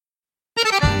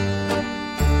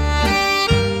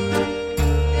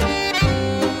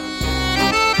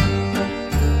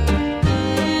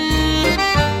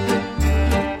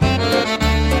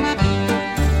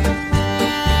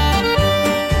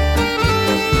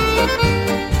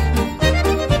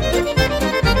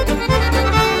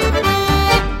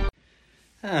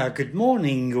Good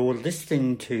morning. You're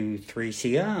listening to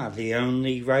 3CR, the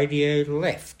only radio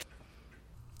left.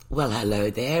 Well,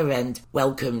 hello there, and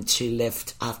welcome to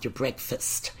Left After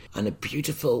Breakfast on a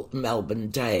beautiful Melbourne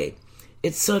day.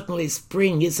 It's certainly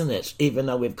spring, isn't it? Even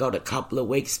though we've got a couple of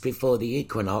weeks before the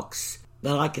equinox.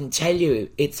 But I can tell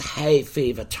you it's hay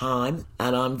fever time,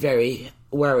 and I'm very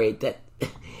worried that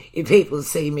if people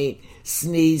see me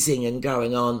sneezing and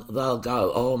going on, they'll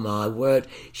go, oh my word,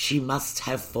 she must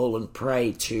have fallen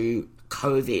prey to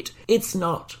COVID. It's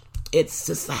not. It's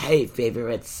just the hay fever.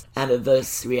 It's an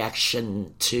adverse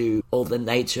reaction to all the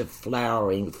native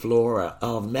flowering flora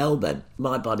of Melbourne.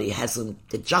 My body hasn't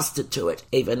adjusted to it,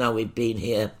 even though we've been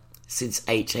here since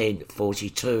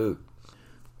 1842.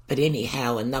 But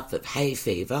anyhow, enough of hay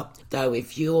fever, though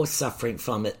if you're suffering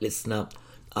from it, listener,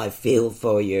 I feel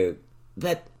for you.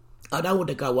 But I don't want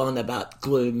to go on about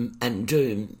gloom and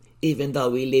doom, even though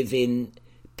we live in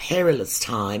perilous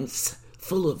times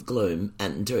full of gloom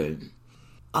and doom.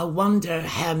 I wonder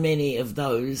how many of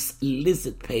those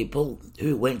lizard people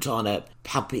who went on a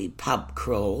puppy pub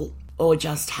crawl or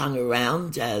just hung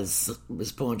around, as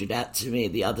was pointed out to me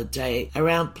the other day,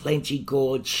 around Plenty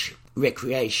Gorge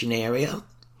recreation area,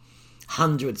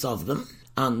 hundreds of them,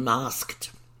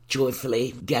 unmasked,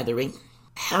 joyfully gathering.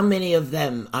 How many of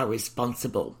them are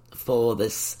responsible for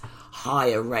this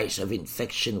higher rate of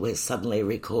infection we're suddenly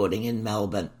recording in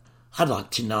Melbourne? I'd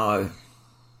like to know.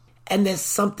 And there's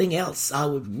something else I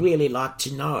would really like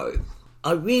to know.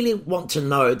 I really want to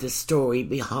know the story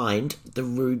behind the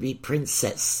Ruby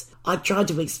Princess. I tried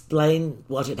to explain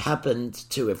what had happened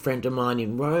to a friend of mine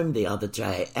in Rome the other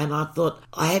day, and I thought,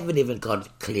 I haven't even got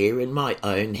it clear in my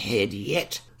own head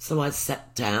yet. So I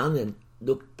sat down and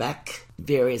looked back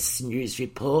various news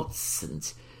reports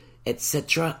and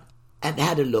etc. and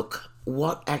had a look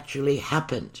what actually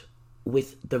happened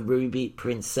with the Ruby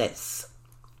Princess.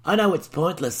 I know it's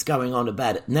pointless going on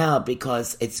about it now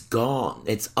because it's gone,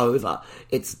 it's over,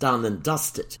 it's done and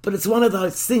dusted. But it's one of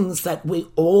those things that we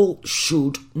all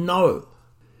should know.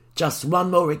 Just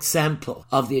one more example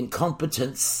of the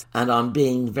incompetence, and I'm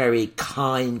being very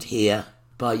kind here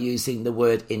by using the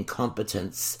word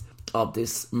incompetence, of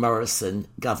this Morrison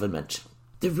government.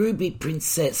 The Ruby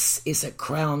Princess is a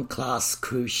Crown-class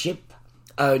cruise ship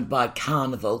owned by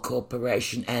Carnival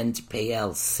Corporation and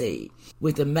PLC,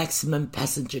 with a maximum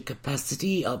passenger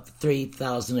capacity of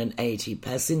 3,080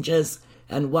 passengers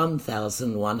and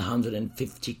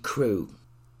 1,150 crew.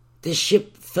 The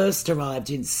ship first arrived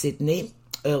in Sydney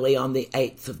early on the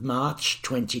 8th of March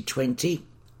 2020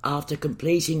 after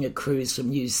completing a cruise from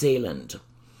New Zealand,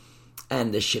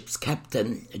 and the ship's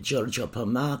captain, Giorgio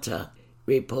Pomata,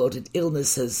 reported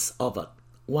illnesses of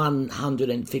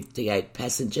 158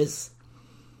 passengers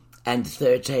and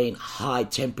 13 high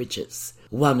temperatures,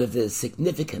 one of the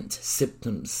significant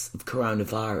symptoms of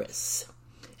coronavirus.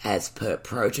 As per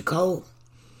protocol,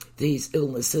 these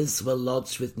illnesses were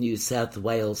lodged with New South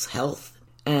Wales Health,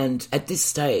 and at this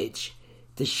stage,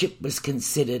 the ship was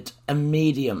considered a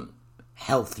medium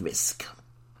health risk.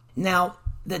 Now,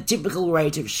 the typical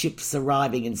rate of ships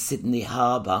arriving in Sydney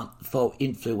Harbour for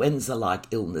influenza-like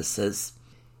illnesses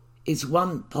is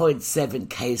 1.7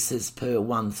 cases per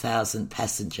 1,000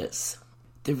 passengers.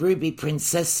 The Ruby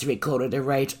Princess recorded a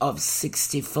rate of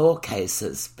 64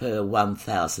 cases per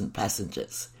 1,000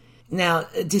 passengers. Now,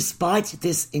 despite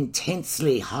this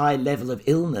intensely high level of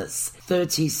illness,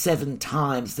 37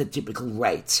 times the typical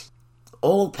rate,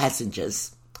 all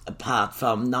passengers, apart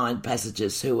from 9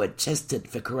 passengers who were tested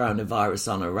for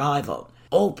coronavirus on arrival,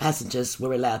 all passengers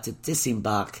were allowed to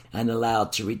disembark and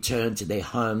allowed to return to their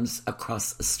homes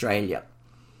across Australia.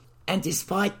 And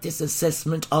despite this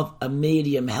assessment of a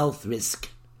medium health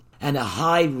risk and a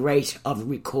high rate of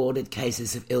recorded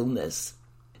cases of illness,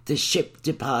 the ship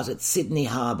departed Sydney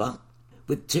Harbour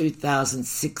with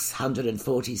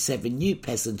 2,647 new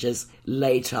passengers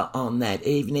later on that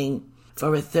evening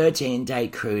for a 13-day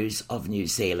cruise of New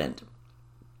Zealand.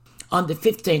 On the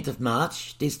 15th of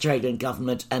March, the Australian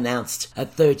government announced a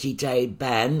 30-day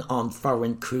ban on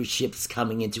foreign cruise ships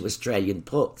coming into Australian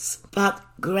ports, but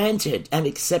granted an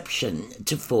exception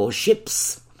to 4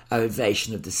 ships: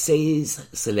 Ovation of the Seas,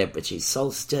 Celebrity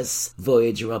Solstice,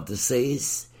 Voyager of the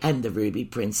Seas, and the Ruby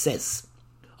Princess,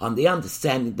 on the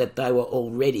understanding that they were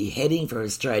already heading for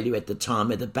Australia at the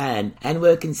time of the ban and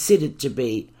were considered to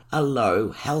be a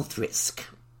low health risk.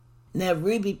 Now,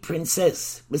 Ruby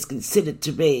Princess was considered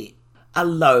to be a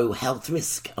low health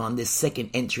risk on this second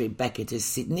entry back into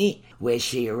Sydney, where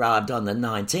she arrived on the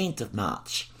 19th of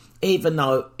March, even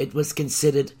though it was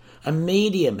considered a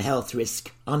medium health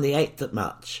risk on the 8th of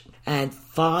March, and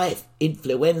 5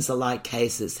 influenza-like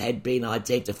cases had been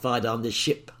identified on the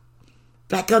ship.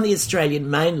 Back on the Australian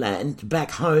mainland,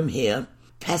 back home here,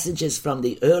 passengers from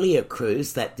the earlier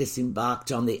cruise that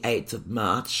disembarked on the 8th of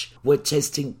March were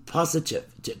testing positive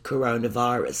to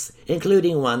coronavirus,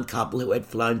 including one couple who had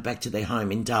flown back to their home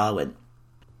in Darwin.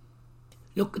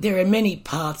 Look, there are many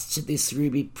parts to this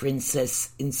Ruby Princess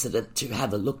incident to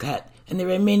have a look at, and there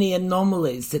are many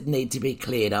anomalies that need to be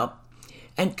cleared up,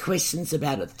 and questions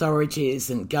about authorities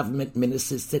and government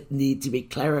ministers that need to be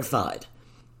clarified.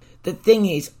 The thing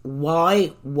is,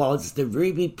 why was the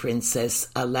Ruby Princess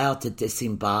allowed to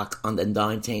disembark on the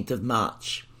 19th of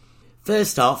March?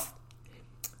 First off,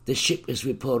 the ship was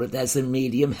reported as a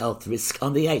medium health risk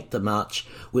on the 8th of March,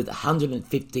 with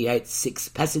 158 sick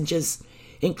passengers,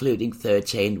 including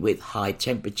 13 with high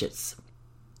temperatures.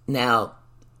 Now,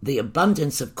 the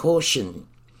abundance of caution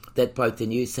that both the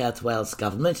New South Wales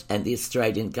government and the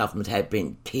Australian government had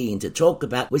been keen to talk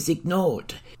about was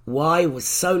ignored. Why was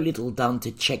so little done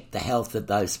to check the health of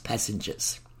those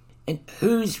passengers? And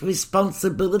whose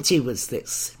responsibility was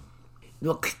this?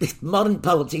 Look, modern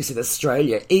politics in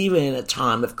Australia, even in a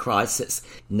time of crisis,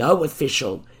 no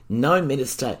official, no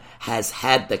minister has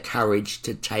had the courage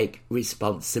to take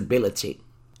responsibility.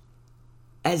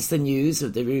 As the news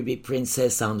of the Ruby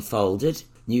Princess unfolded,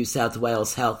 New South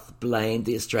Wales Health blamed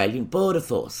the Australian Border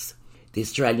Force. The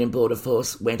Australian Border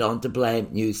Force went on to blame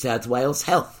New South Wales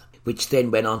Health, which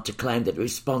then went on to claim that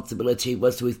responsibility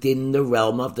was within the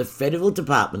realm of the Federal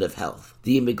Department of Health,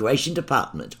 the Immigration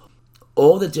Department,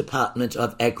 or the Department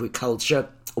of Agriculture,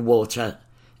 Water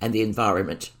and the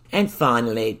Environment. And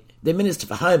finally, the Minister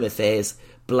for Home Affairs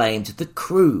blamed the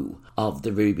crew of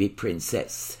the Ruby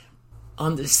Princess.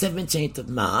 On the 17th of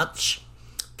March,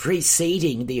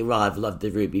 preceding the arrival of the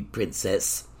Ruby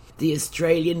Princess, the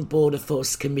Australian Border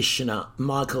Force Commissioner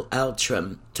Michael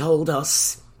Altram told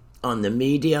us on the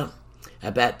media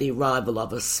about the arrival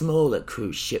of a smaller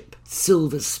cruise ship,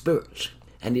 Silver Spirit,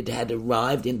 and it had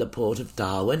arrived in the port of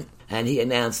Darwin, and he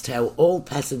announced how all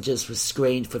passengers were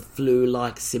screened for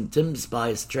flu-like symptoms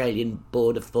by Australian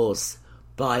Border Force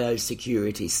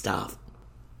biosecurity staff.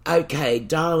 OK,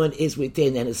 Darwin is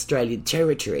within an Australian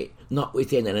territory, not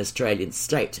within an Australian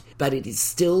state, but it is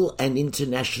still an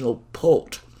international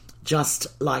port, just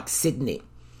like Sydney.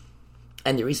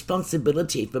 And the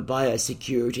responsibility for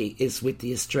biosecurity is with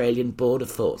the Australian Border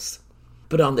Force.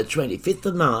 But on the 25th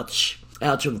of March,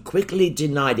 Altram quickly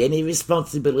denied any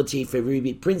responsibility for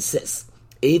Ruby Princess,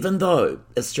 even though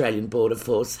Australian Border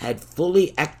Force had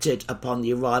fully acted upon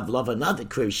the arrival of another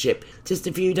cruise ship just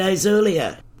a few days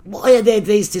earlier. Why are there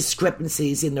these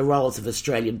discrepancies in the roles of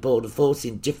Australian Border Force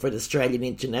in different Australian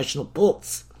international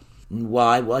ports? And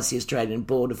why was the Australian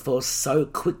Border Force so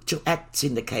quick to act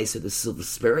in the case of the Silver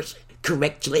Spirit,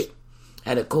 correctly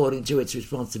and according to its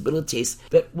responsibilities,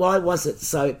 but why was it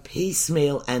so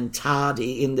piecemeal and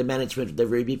tardy in the management of the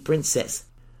Ruby Princess?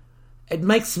 It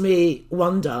makes me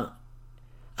wonder,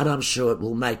 and I'm sure it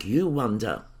will make you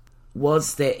wonder,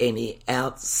 was there any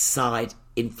outside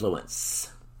influence?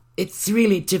 It's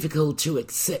really difficult to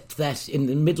accept that in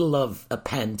the middle of a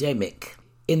pandemic,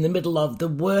 in the middle of the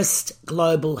worst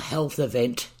global health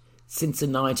event since the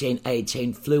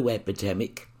 1918 flu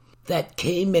epidemic, that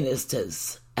key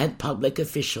ministers and public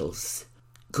officials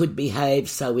could behave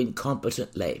so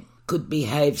incompetently, could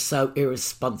behave so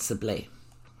irresponsibly.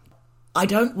 I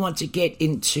don't want to get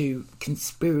into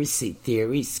conspiracy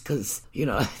theories because,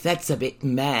 that's a bit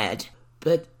mad,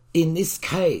 but in this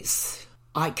case,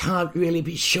 I can't really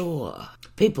be sure.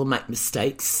 People make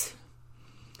mistakes,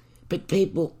 but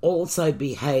people also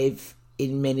behave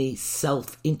in many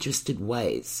self-interested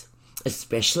ways,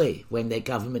 especially when they're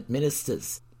government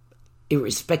ministers,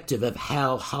 irrespective of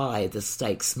how high the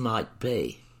stakes might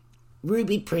be.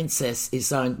 Ruby Princess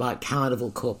is owned by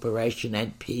Carnival Corporation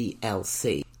and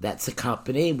PLC. That's a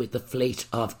company with a fleet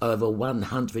of over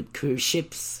 100 cruise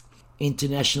ships,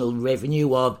 international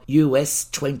revenue of US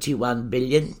 $21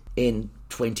 billion in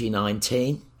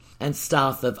 2019, and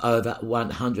staff of over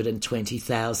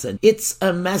 120,000. It's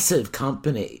a massive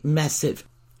company, massive.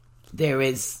 There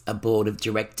is a board of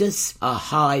directors, a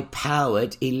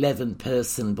high-powered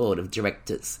 11-person board of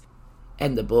directors.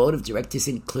 And the board of directors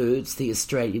includes the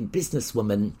Australian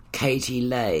businesswoman Katie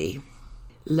Lay.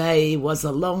 Lay was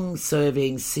a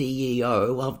long-serving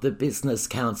CEO of the Business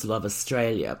Council of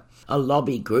Australia, a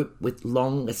lobby group with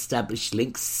long-established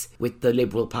links with the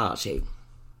Liberal Party.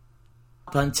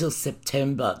 Up until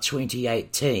September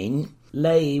 2018,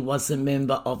 Lay was a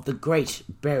member of the Great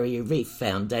Barrier Reef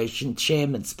Foundation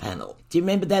Chairman's Panel. Do you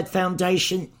remember that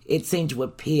foundation? It seemed to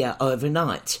appear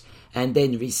overnight and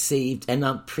then received an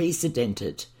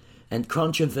unprecedented and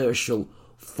controversial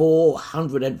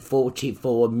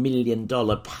 $444 million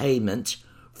payment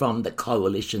from the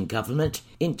coalition government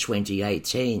in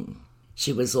 2018.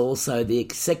 She was also the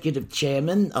executive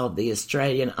chairman of the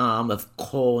Australian arm of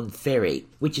Korn Ferry,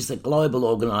 which is a global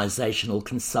organisational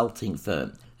consulting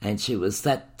firm, and she was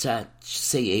that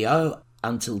CEO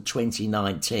until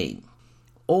 2019.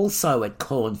 Also at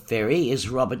Korn Ferry is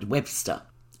Robert Webster,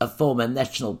 a former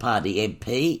National Party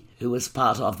MP who was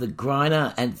part of the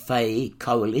Greiner and Fahey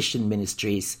coalition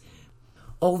ministries.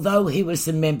 Although he was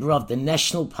a member of the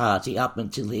National Party up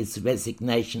until his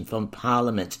resignation from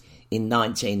Parliament in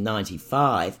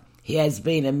 1995, he has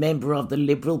been a member of the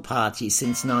Liberal Party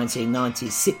since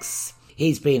 1996.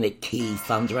 He's been a key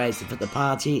fundraiser for the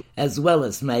party, as well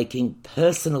as making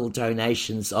personal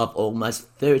donations of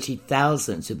almost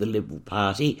 $30,000 to the Liberal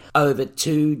Party over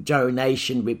 2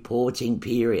 donation reporting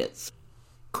periods.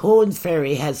 Korn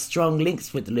Ferry has strong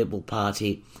links with the Liberal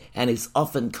Party and is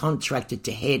often contracted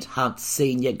to headhunt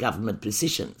senior government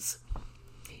positions,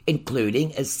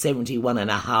 including a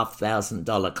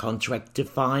 $71,500 contract to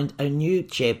find a new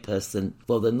chairperson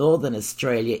for the Northern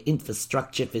Australia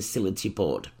Infrastructure Facility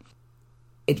Board.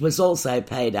 It was also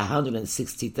paid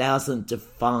 $160,000 to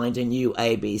find a new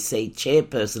ABC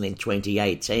chairperson in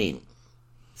 2018.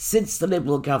 Since the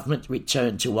Liberal government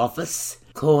returned to office,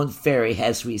 Korn Ferry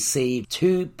has received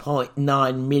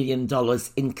 $2.9 million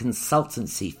in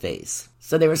consultancy fees.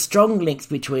 So there are strong links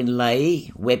between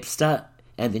Leahy, Webster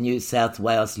and the New South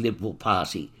Wales Liberal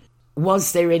Party.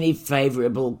 Was there any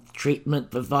favourable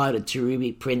treatment provided to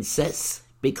Ruby Princess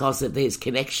because of this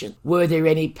connection? Were there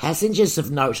any passengers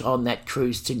of note on that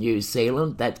cruise to New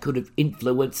Zealand that could have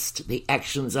influenced the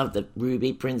actions of the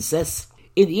Ruby Princess?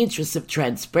 In the interest of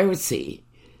transparency,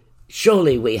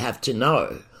 surely we have to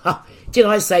know. Did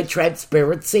I say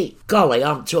transparency? Golly,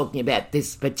 I'm talking about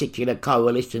this particular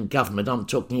coalition government. I'm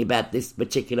talking about this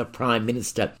particular Prime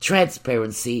Minister.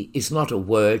 Transparency is not a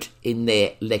word in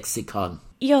their lexicon.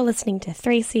 You're listening to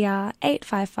 3CR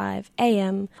 855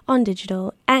 AM on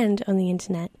digital and on the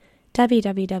internet.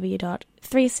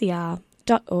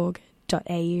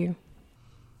 www.3cr.org.au.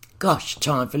 Gosh,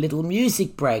 time for a little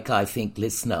music break, I think,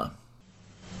 listener.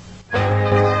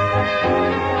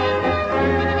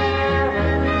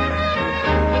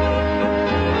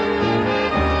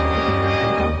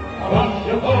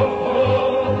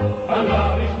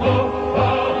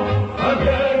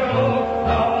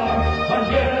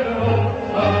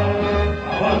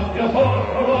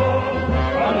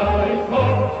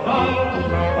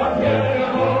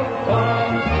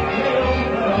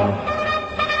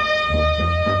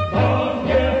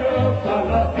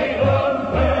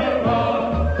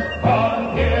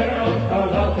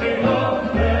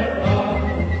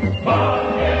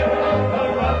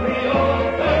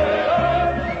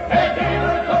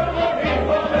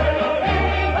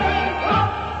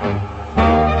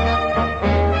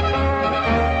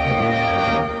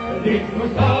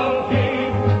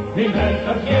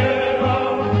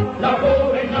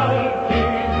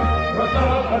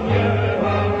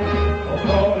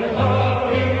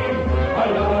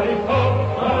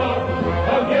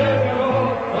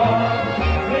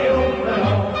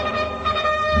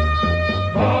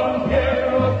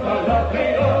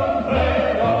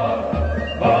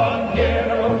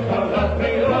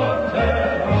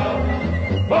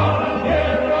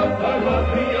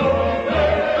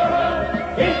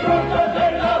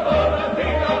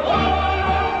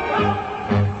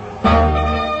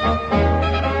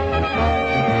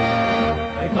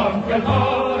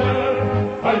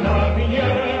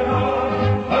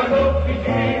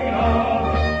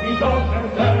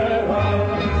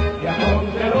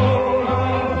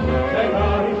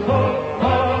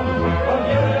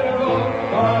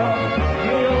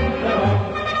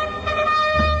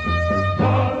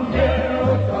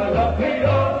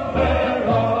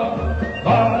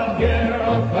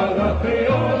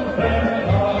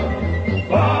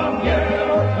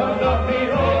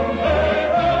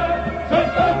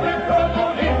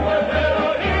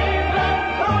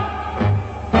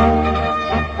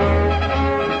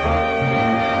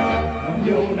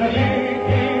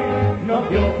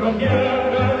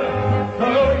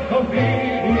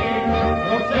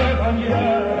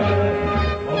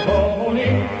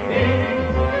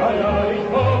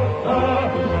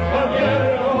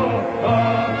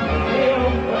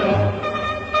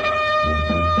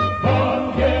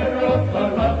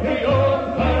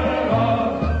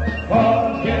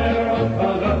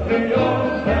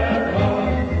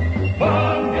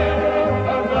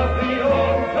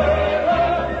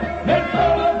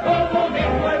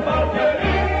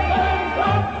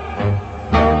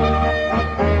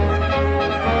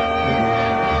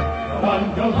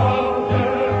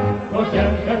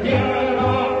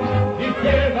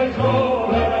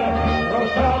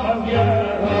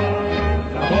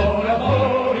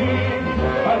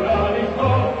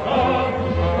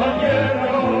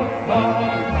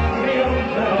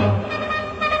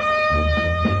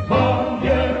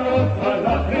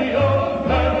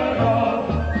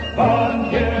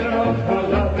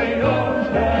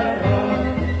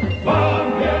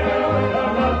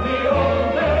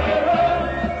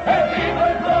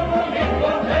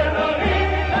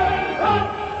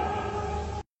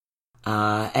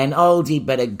 An oldie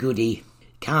but a goodie.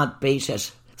 Can't beat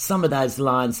it. Some of those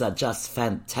lines are just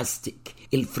fantastic.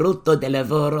 Il frutto del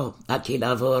lavoro a chi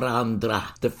lavora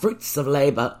andrà. The fruits of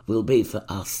labour will be for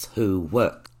us who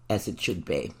work, as it should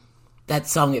be. That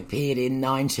song appeared in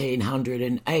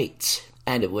 1908,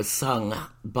 and it was sung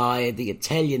by the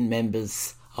Italian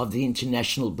members of the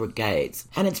International Brigades.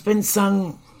 And it's been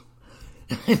sung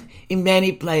in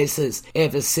many places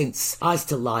ever since. I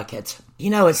still like it. You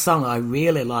know a song I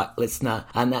really like, listener,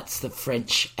 and that's the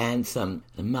French anthem,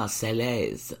 the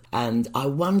Marseillaise. And I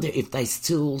wonder if they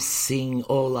still sing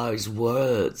all those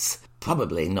words.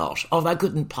 Probably not. Oh, they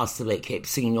couldn't possibly keep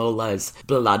singing all those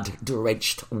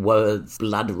blood-drenched words,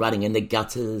 blood running in the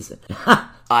gutters.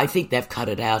 I think they've cut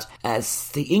it out as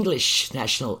the English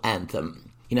national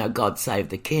anthem. You know, God Save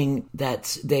the King,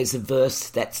 that there's a verse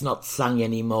that's not sung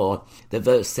anymore, the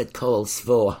verse that calls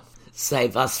for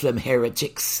save us from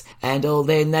heretics and all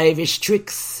their knavish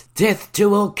tricks, death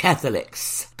to all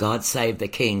Catholics, God Save the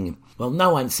King. Well,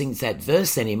 no one sings that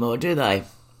verse anymore, do they?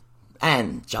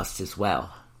 And just as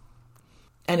well.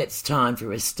 And it's time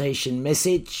for a station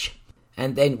message,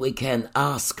 and then we can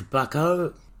ask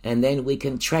Bucko, and then we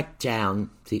can track down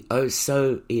the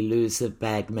oh-so-elusive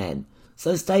bagman.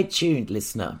 So stay tuned,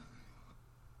 listener.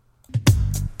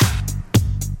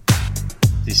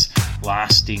 This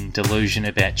lasting delusion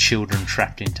about children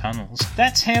trapped in tunnels.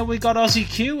 That's how we got Aussie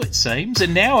Q, it seems,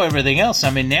 and now everything else.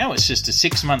 I mean, now it's just a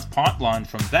 6-month pipeline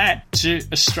from that to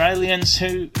Australians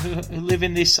who live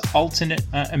in this alternate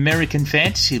American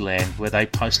fantasy land where they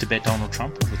post about Donald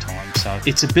Trump all the time. So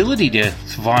its ability to,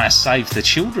 via Save the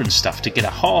Children stuff, to get a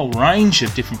whole range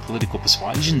of different political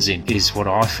persuasions in is what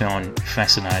I find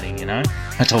fascinating, you know.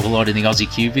 I talk a lot in the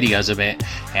Aussie Q videos about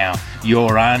how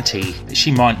your auntie,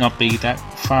 she might not be that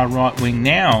far right-wing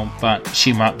now, but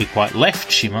she might be quite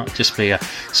left. She might just be a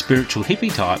spiritual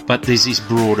hippie type. But there's this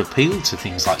broad appeal to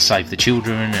things like Save the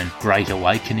Children and Great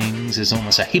Awakenings. There's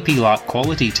almost a hippie-like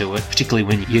quality to it, particularly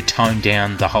when you tone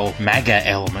down the whole MAGA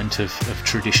element of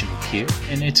traditional Q.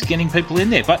 And it's getting people in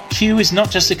there. But Q is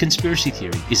not just a conspiracy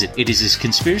theory, is it? It is this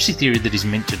conspiracy theory that is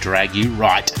meant to drag you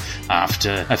right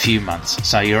after a few months.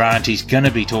 So your auntie's going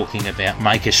to be talking about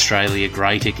Make Australia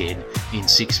Great Again in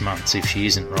 6 months if she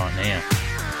isn't right now.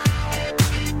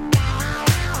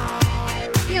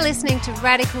 You're listening to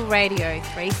Radical Radio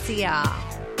 3CR.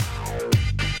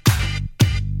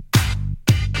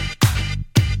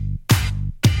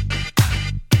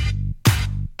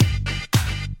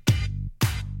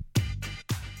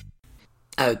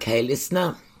 Okay,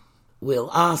 listener, we'll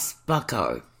ask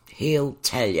Bucko. He'll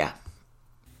tell you.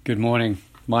 Good morning.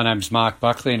 My name's Mark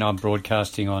Buckley and I'm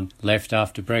broadcasting on Left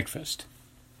After Breakfast.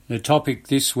 The topic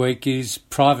this week is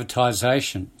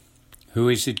privatisation. Who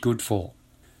is it good for?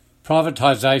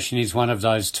 Privatisation is one of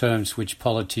those terms which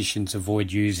politicians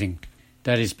avoid using.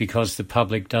 That is because the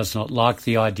public does not like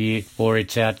the idea or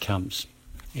its outcomes.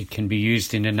 It can be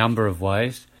used in a number of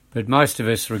ways, but most of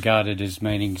us regard it as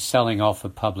meaning selling off a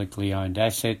publicly owned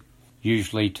asset,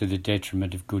 usually to the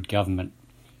detriment of good government.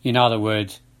 In other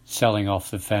words, selling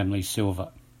off the family silver.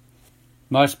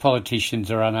 Most politicians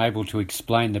are unable to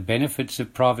explain the benefits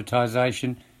of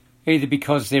privatisation, either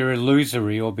because they're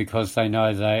illusory or because they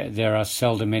know there are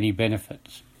seldom any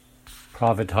benefits.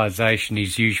 Privatisation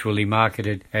is usually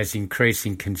marketed as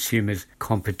increasing consumers'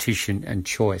 competition and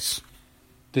choice.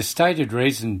 The stated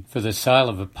reason for the sale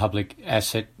of a public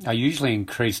asset are usually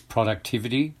increased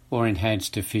productivity or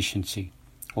enhanced efficiency,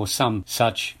 or some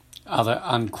such other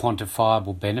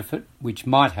unquantifiable benefit which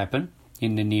might happen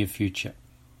in the near future.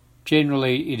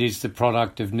 Generally, it is the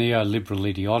product of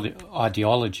neoliberal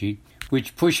ideology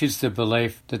which pushes the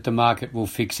belief that the market will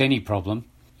fix any problem,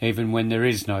 even when there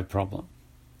is no problem.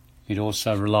 It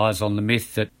also relies on the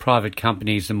myth that private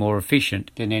companies are more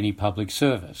efficient than any public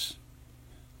service.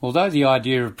 Although the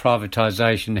idea of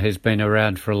privatisation has been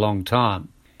around for a long time,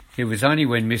 it was only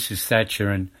when Mrs. Thatcher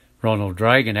and Ronald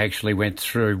Reagan actually went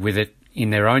through with it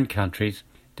in their own countries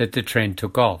that the trend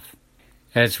took off.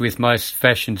 As with most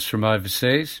fashions from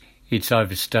overseas, it's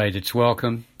overstayed its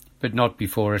welcome, but not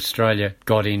before Australia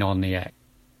got in on the act.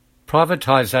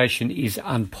 Privatisation is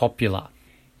unpopular.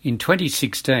 In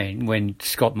 2016, when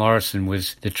Scott Morrison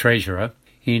was the Treasurer,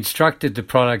 he instructed the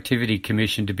Productivity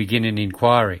Commission to begin an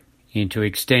inquiry into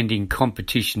extending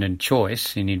competition and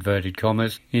choice, in inverted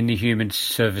commas, in the human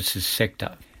services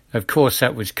sector. Of course,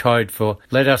 that was code for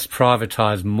let us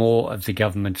privatise more of the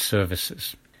government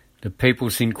services. The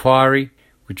People's Inquiry,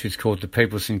 which was called the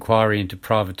People's Inquiry into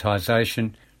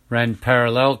Privatisation, ran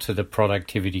parallel to the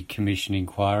Productivity Commission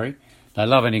inquiry, They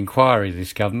love an inquiry,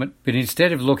 this government, but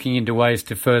instead of looking into ways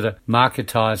to further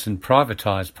marketise and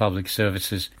privatise public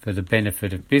services for the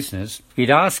benefit of business, it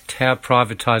asked how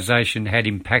privatisation had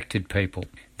impacted people,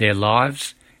 their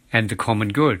lives and the common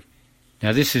good.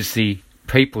 Now this is the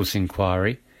People's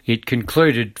Inquiry. It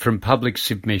concluded from public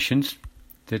submissions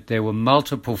that there were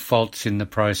multiple faults in the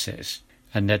process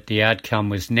and that the outcome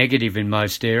was negative in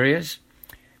most areas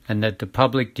and that the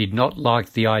public did not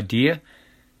like the idea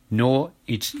nor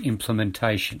its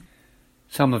implementation.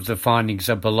 Some of the findings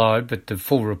are below, but the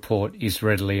full report is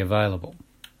readily available.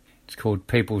 It's called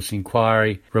People's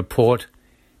Inquiry Report.INDD.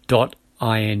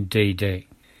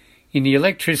 In the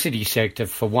electricity sector,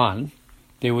 for one,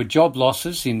 there were job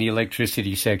losses in the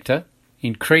electricity sector,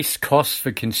 increased costs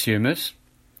for consumers,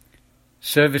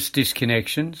 service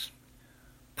disconnections,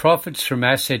 profits from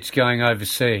assets going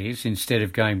overseas instead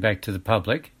of going back to the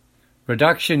public,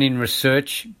 reduction in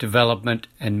research, development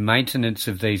and maintenance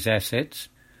of these assets,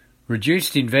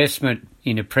 reduced investment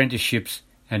in apprenticeships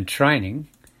and training,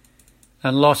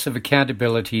 and loss of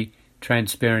accountability,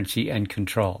 transparency and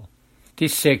control.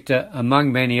 This sector,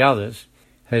 among many others,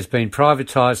 has been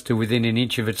privatised to within an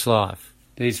inch of its life.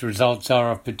 These results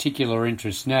are of particular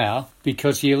interest now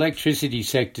because the electricity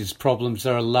sector's problems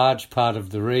are a large part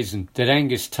of the reason that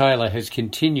Angus Taylor has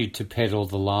continued to peddle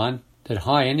the line that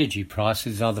high energy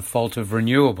prices are the fault of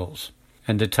renewables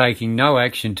and that taking no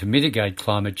action to mitigate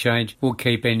climate change will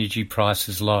keep energy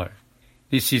prices low.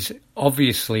 This is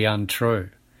obviously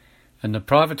untrue, and the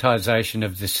privatisation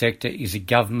of the sector is a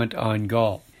government-owned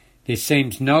goal. There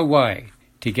seems no way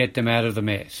to get them out of the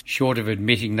mess, short of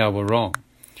admitting they were wrong.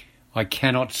 I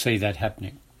cannot see that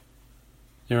happening.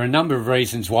 There are a number of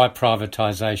reasons why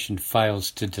privatisation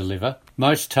fails to deliver.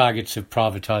 Most targets of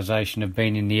privatisation have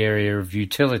been in the area of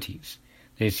utilities.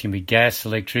 There's going to be gas,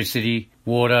 electricity,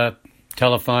 water,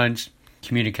 telephones,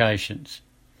 communications.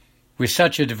 With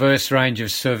such a diverse range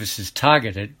of services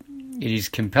targeted, it is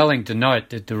compelling to note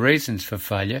that the reasons for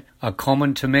failure are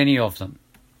common to many of them.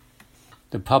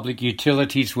 The public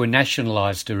utilities were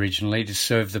nationalised originally to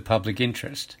serve the public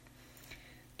interest.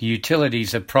 The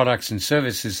utilities are products and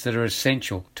services that are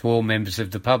essential to all members of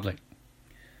the public.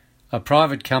 A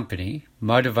private company,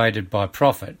 motivated by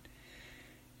profit,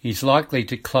 is likely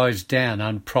to close down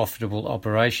unprofitable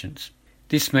operations.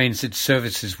 This means that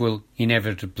services will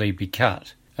inevitably be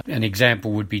cut. An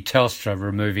example would be Telstra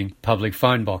removing public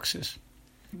phone boxes.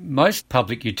 Most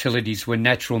public utilities were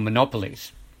natural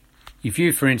monopolies. If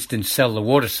you, for instance, sell the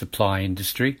water supply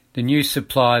industry, the new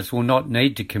suppliers will not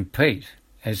need to compete,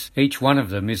 as each one of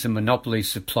them is a monopoly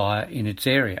supplier in its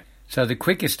area. So the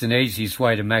quickest and easiest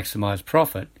way to maximise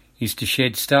profit is to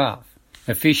shed staff.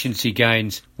 Efficiency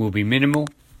gains will be minimal,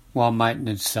 while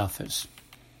maintenance suffers.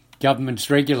 Governments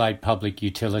regulate public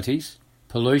utilities.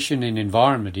 Pollution and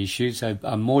environment issues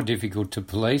are more difficult to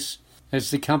police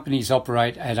as the companies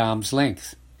operate at arm's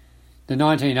length. The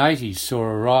 1980s saw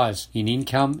a rise in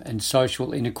income and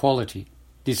social inequality.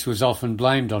 This was often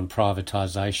blamed on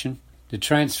privatisation. The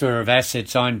transfer of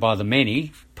assets owned by the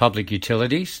many, public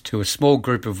utilities, to a small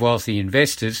group of wealthy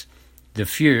investors, the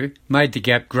few, made the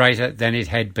gap greater than it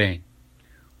had been.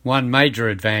 One major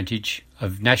advantage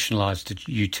of nationalised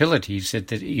utilities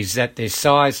is that their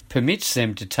size permits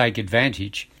them to take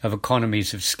advantage of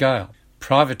economies of scale.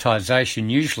 Privatisation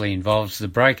usually involves the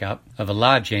breakup of a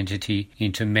large entity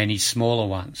into many smaller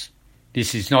ones.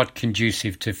 This is not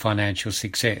conducive to financial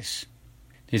success.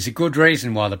 There's a good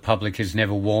reason why the public has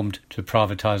never warmed to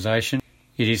privatisation.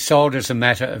 It is sold as a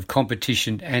matter of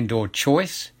competition and/or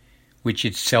choice, which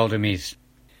it seldom is.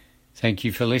 Thank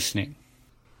you for listening.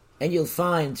 And you'll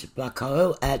find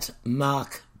Bucko at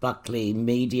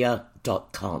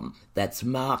markbuckleymedia.com. That's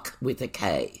Mark with a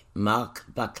K,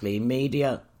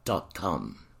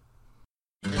 markbuckleymedia.com.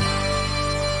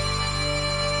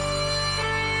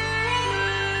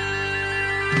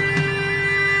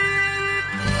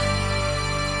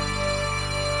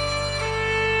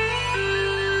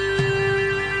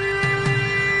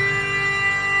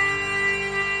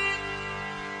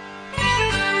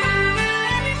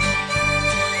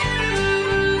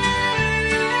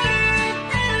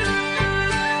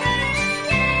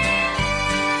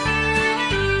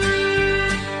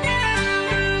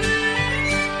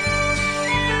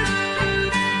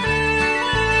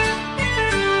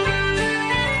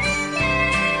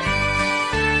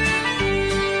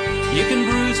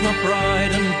 My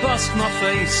pride and bust my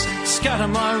face, scatter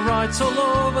my rights all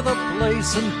over the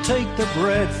place and take the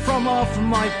bread from off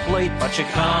my plate, but you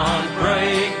can't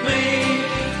break me.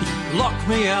 Lock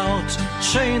me out,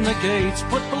 chain the gates,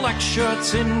 put black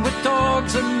shirts in with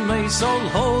dogs and mace. I'll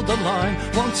hold the line,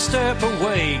 won't step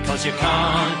away, 'cause you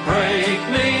can't break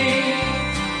me.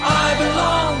 I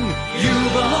belong, you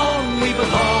belong, we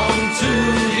belong to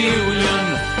the Union.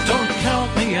 Don't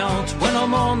count me out when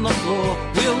I'm on the floor.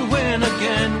 We'll win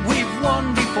again, we've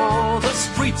won before. The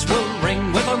streets will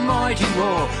ring with a mighty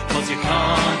roar, 'cause you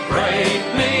can't break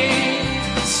me.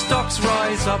 Stocks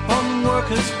rise up on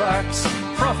workers' backs,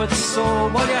 profits soar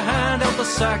while you hand out the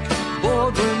sack.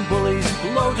 Boardroom bullies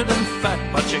bloated and fat,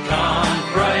 but you can't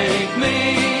break me.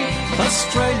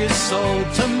 Australia's sold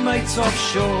to mates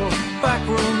offshore,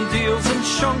 backroom deals and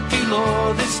shonky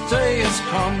law. This day has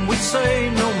come, we say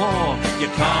no more. You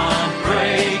can't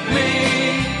break me.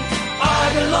 I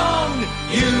belong,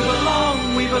 you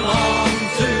belong, we belong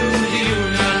to the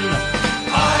Union.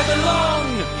 I belong,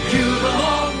 you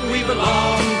belong, we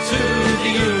belong to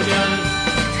the Union.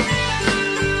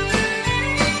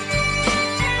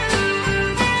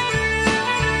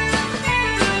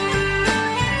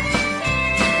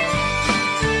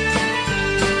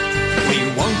 We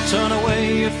won't turn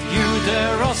away if you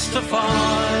dare us to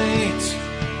fight.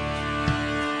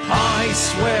 I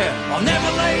swear I'll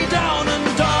never lay down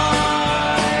and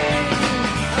die.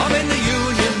 I'm in the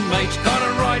Union, mate, got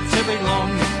a right to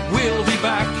belong. We'll be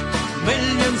back,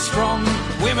 millions strong,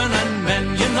 women and men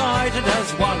united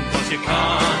as one. 'Cause you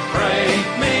can't break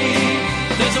me.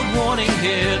 There's a warning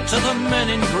here to the men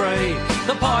in grey.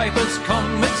 The piper's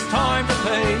come, it's time to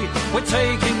pay. We're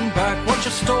taking back what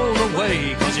you stole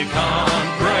away, 'cause you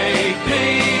can't break me.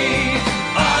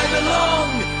 I belong,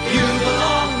 you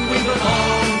belong, we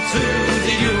belong to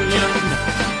the Union.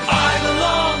 I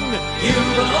belong, you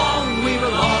belong, we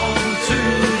belong to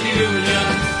the Union.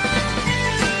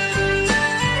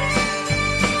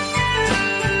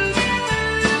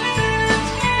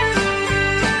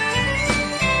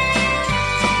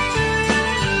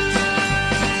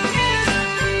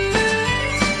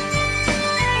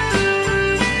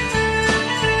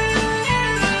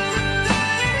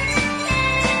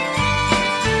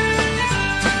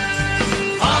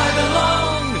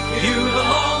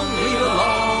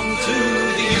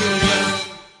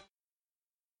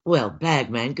 Well,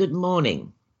 Bagman, good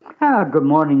morning. Good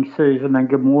morning, Susan, and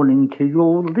good morning to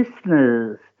your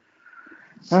listeners.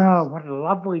 Oh, what a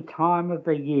lovely time of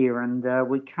the year, and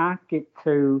we can't get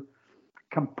too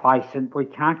complacent, we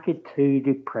can't get too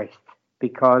depressed,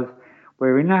 because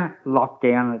we're in a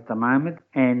lockdown at the moment,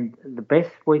 and the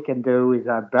best we can do is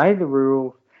obey the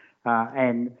rules,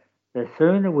 and the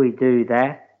sooner we do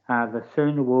that, the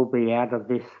sooner we'll be out of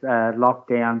this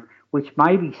lockdown, which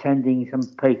may be sending some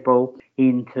people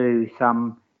into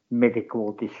some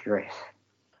medical distress.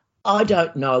 I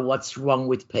don't know what's wrong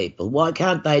with people. Why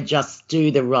can't they just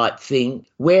do the right thing,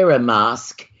 wear a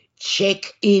mask,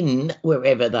 check in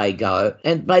wherever they go,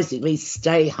 and basically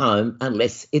stay home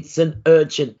unless it's an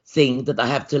urgent thing that they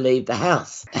have to leave the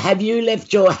house? Have you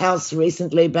left your house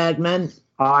recently, Bagman?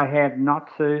 I have not,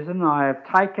 Susan. I have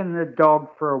taken the dog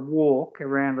for a walk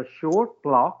around a short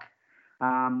block.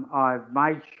 I've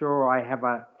made sure I have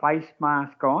a face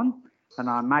mask on, and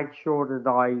I make sure that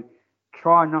I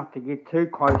try not to get too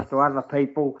close to other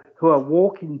people who are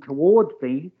walking towards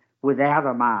me without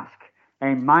a mask.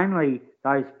 And mainly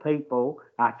those people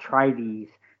are tradies.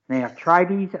 Now,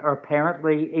 tradies are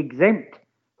apparently exempt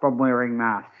from wearing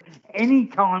masks any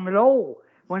time at all.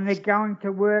 When they're going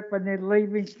to work, when they're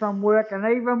leaving from work, and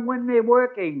even when they're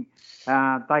working,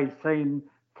 they seem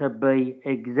to be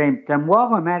exempt. And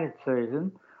while I'm at it,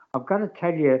 Susan, I've got to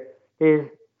tell you, there's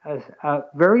a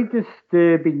very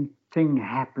disturbing thing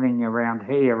happening around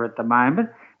here at the moment,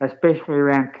 especially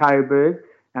around Coburg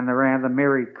and around the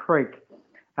Merry Creek,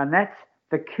 and that's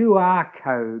the QR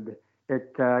code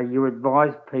that you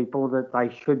advise people that they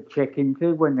should check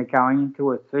into when they're going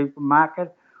into a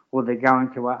supermarket or they're going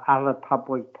to another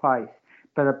public place.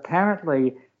 But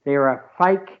apparently there are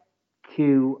fake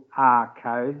QR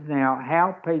codes. Now,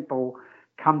 how people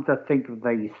come to think of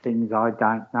these things, I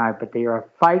don't know, but there are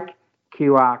fake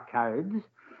QR codes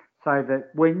so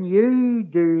that when you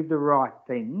do the right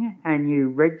thing and you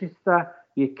register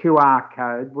your QR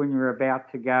code when you're about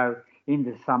to go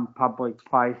into some public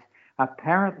place,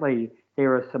 apparently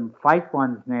there are some fake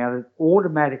ones now that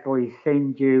automatically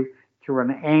send you to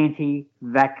an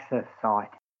anti-vaxxer site.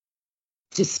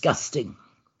 Disgusting.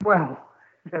 Well,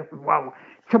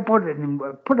 to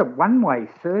put it one way,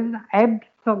 Susan,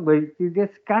 absolutely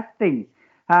disgusting.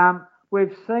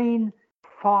 We've seen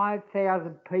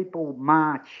 5,000 people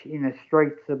march in the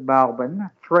streets of Melbourne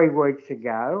 3 weeks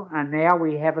ago, and now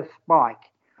we have a spike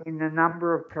in the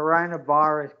number of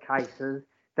coronavirus cases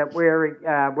that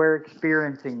we're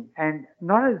experiencing. And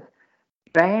not as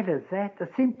bad as that. The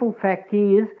simple fact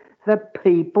is that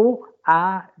people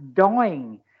are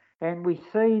dying. And we've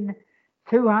seen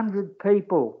 200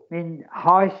 people in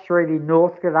High Street in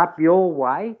Northcote up your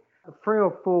way 3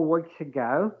 or 4 weeks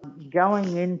ago,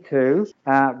 going into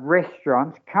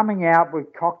restaurants, coming out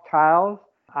with cocktails,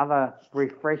 other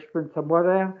refreshments and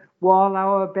whatever, while they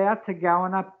were about to go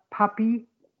on a puppy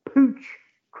pooch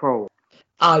crawl.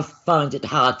 I find it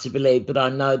hard to believe, but I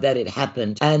know that it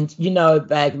happened. And, you know,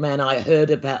 Bagman, I heard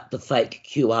about the fake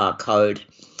QR code.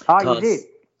 Oh, you did?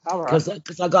 All right.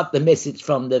 Because I got the message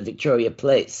from the Victoria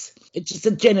Police. It's just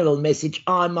a general message.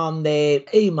 I'm on their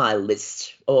email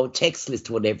list or text list,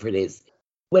 whatever it is,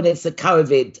 when it's the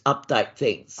COVID update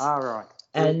things. All right.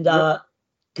 And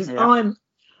because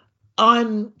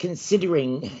I'm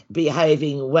considering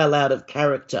behaving well out of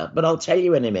character, but I'll tell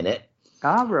you in a minute.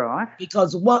 All right.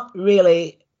 Because what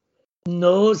really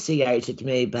nauseated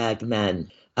me,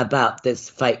 Bagman, about this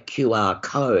fake QR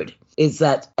code is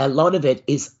that a lot of it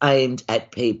is aimed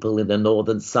at people in the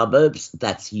northern suburbs,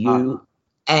 that's you,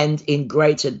 and in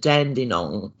Greater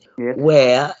Dandenong,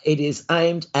 where it is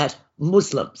aimed at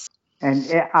Muslims. And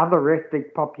other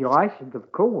ethnic populations,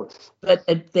 of course. But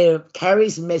there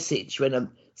carries message when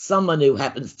someone who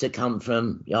happens to come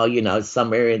from,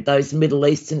 somewhere in those Middle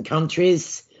Eastern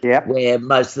countries, where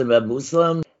most of them are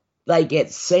Muslim, they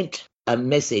get sent a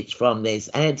message from these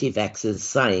anti-vaxxers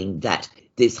saying that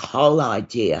this whole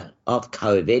idea of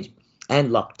COVID and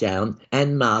lockdown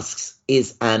and masks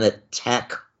is an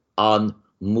attack on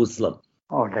Muslim.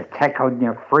 Oh, an attack on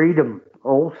your freedom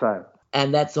also.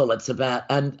 And that's all it's about.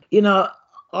 And,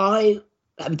 I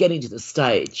am getting to the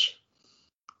stage.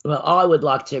 Well, I would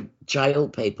like to jail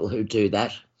people who do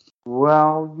that.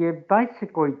 Well, you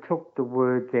basically took the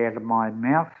words out of my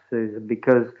mouth, Susan,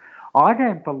 because I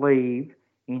don't believe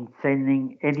in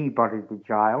sending anybody to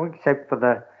jail except for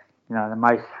the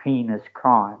most heinous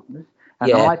crimes.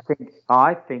 And I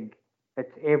think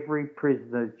it's every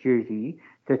prisoner's duty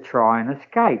to try and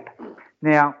escape.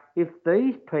 Now, if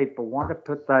these people want to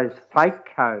put those fake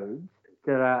codes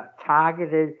that are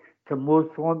targeted to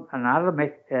Muslim and other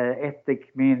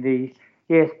ethnic communities,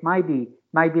 yes, maybe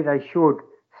they should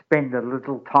spend a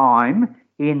little time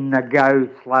in the go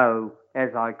slow,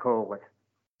 as I call it.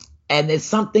 And there's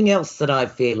something else that I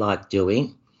feel like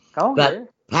doing. Oh, but yes.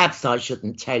 Perhaps I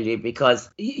shouldn't tell you because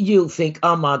you'll think,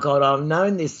 oh, my God, I've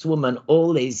known this woman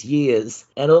all these years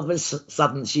and all of a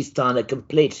sudden she's done a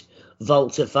complete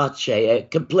volte-face, a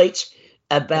complete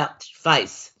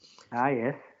about-face. Ah,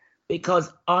 yes. Because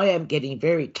I am getting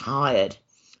very tired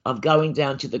of going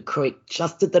down to the creek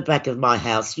just at the back of my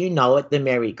house. You know it, the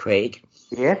Merry Creek.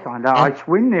 Yes, I know. I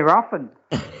swim there often.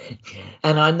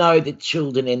 And I know the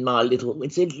children in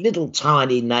it's a little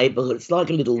tiny neighbourhood. It's like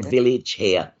a little village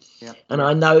here. Yep. And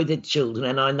I know the children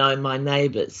and I know my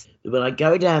neighbours. When I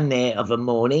go down there of a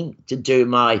morning to do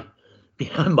my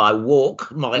walk,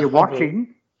 You're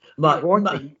watching. My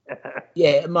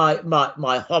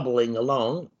hobbling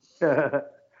along,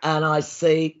 and I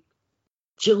see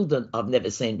children I've never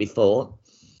seen before,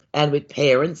 and with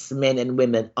parents, men and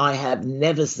women, I have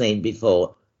never seen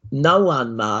before. No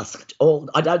one masked.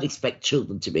 I don't expect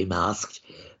children to be masked,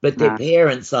 but their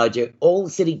parents, I do, all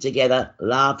sitting together,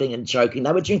 laughing and joking.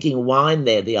 They were drinking wine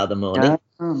there the other morning.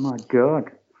 Oh, my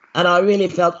God. And I really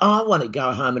felt, I want to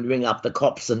go home and ring up the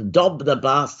cops and dob the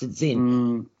bastards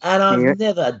in. And I've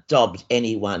never dobbed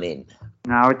anyone in.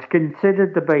 No, it's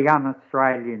considered to be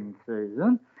un-Australian,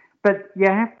 Susan. But you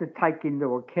have to take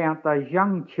into account those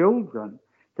young children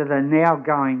that are now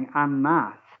going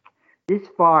unmasked. This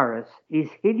virus is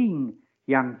hitting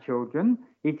young children.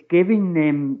 It's giving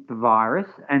them the virus,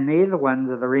 and they're the ones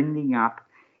that are ending up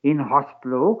in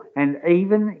hospital and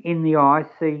even in the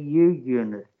ICU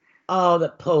unit. Oh, the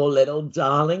poor little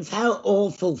darlings. How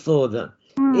awful for them.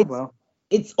 Oh,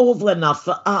 it's awful enough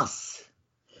for us,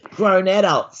 grown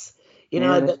adults,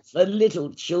 for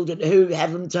little children who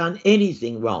haven't done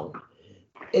anything wrong.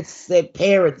 It's their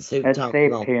parents who've done wrong.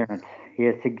 It's their parents.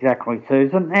 Yes, exactly,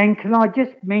 Susan. And can I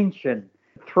just mention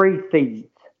 3 things?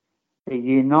 The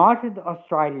United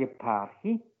Australia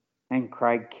Party and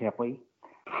Craig Kelly,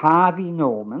 Harvey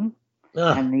Norman,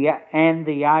 and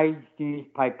the Age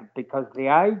newspaper, because the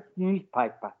Age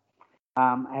newspaper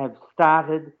have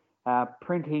started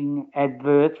printing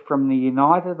adverts from the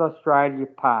United Australia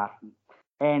Party.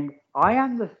 And I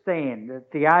understand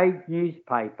that the Age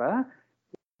newspaper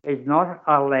is not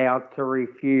allowed to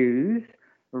refuse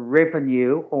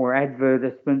revenue or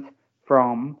advertisements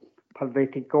from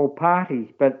political parties.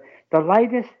 But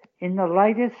in the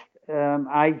latest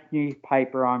Age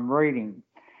newspaper I'm reading,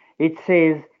 it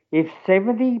says if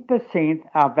 70%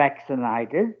 are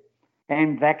vaccinated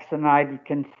and vaccinated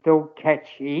can still catch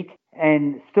it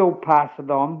and still pass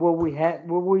it on, will we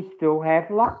still have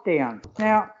lockdown?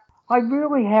 Now, I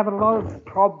really have a lot of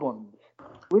problems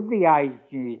with the Age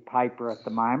newspaper at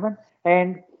the moment,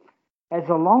 and as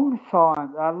a long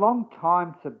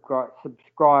time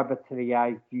subscriber to the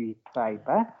Age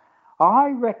newspaper, I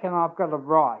reckon I've got a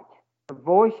right to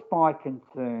voice my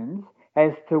concerns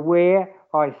as to where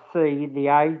I see the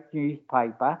Age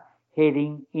newspaper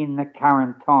heading in the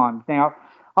current times. Now,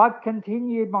 I've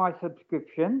continued my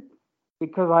subscription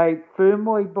because I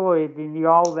firmly believe in the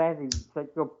old adage that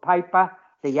your paper,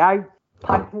 the Age,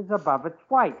 punches above its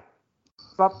weight.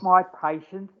 But my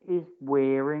patience is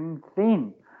wearing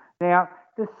thin. Now,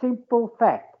 the simple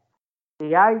fact,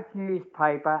 the Age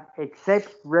newspaper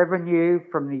accepts revenue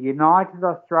from the United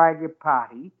Australia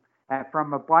Party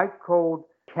from a bloke called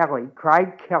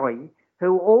Craig Kelly,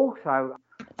 who also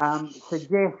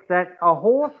suggests that a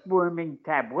horse worming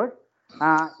tablet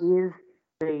is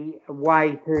the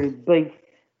way to beat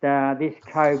this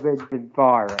COVID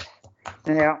virus.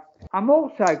 Now, I'm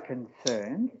also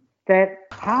concerned that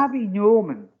Harvey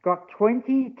Norman got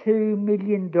 $22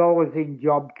 million in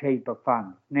JobKeeper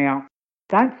funds. Now,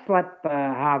 don't slap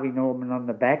Harvey Norman on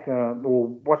the back, or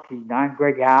what's his name,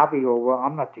 Greg Harvey, or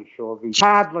I'm not too sure. He's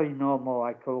hardly normal,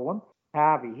 I call him,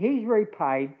 Harvey. He's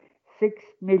repaid $6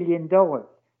 million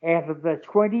out of the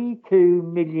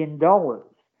 $22 million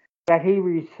that he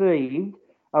received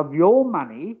of your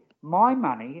money, my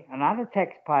money, and other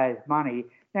taxpayers' money.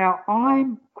 Now,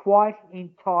 I'm quite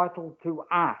entitled to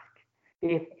ask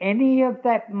if any of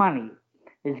that money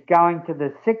is going to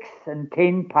the 6 and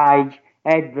 10-page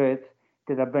adverts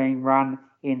that are being run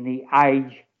in the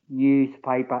Age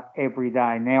newspaper every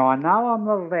day. Now, I know I'm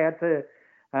not allowed to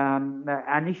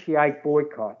initiate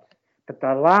boycotts, but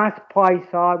the last place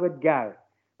I would go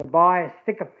to buy a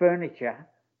stick of furniture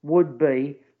would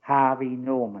be Harvey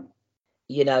Norman.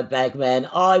 You know, Bagman,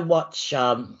 I watch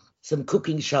some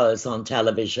cooking shows on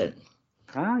television.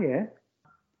 Oh, yeah.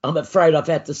 I'm afraid I've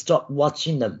had to stop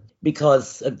watching them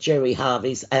because of Jerry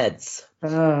Harvey's ads.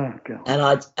 Oh,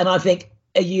 God. And I think,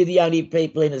 are you the only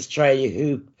people in Australia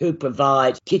who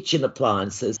provide kitchen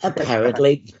appliances?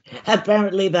 Apparently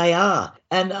they are.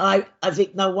 And I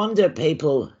think no wonder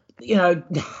people, you know,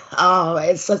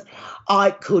 it's just,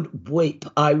 I could weep.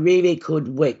 I really could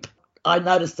weep. I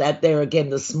noticed that there again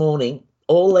this morning.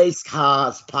 All these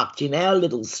cars parked in our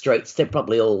little streets, they're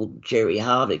probably all Jerry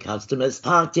Harvey customers,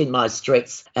 parked in my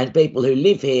streets, and people who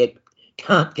live here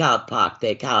can't park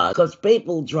their cars because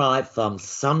people drive from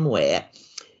somewhere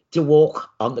to walk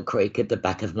on the creek at the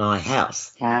back of my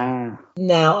house. Ah.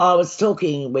 Now, I was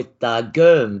talking with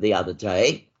Gurm the other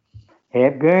day. Yeah,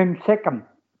 Gurm Seckham.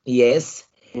 Yes.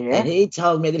 Yeah. And he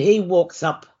told me that he walks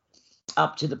up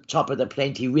to the top of the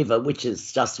Plenty River, which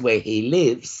is just where he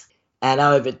lives, and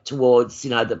over towards,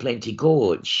 the Plenty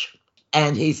Gorge.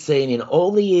 And he's seen in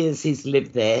all the years he's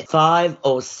lived there 5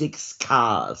 or 6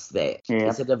 cars there. Yeah.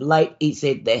 He said of late,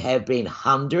 there have been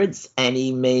hundreds, and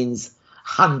he means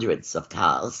hundreds of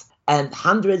cars, and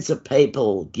hundreds of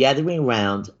people gathering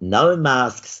round, no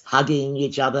masks, hugging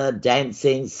each other,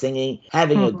 dancing, singing,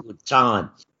 having a good time.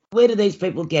 Where do these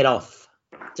people get off?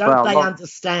 Don't they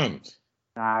understand?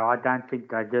 No, I don't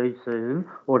think they do, Susan,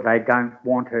 or they don't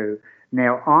want to.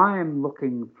 Now, I am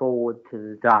looking forward to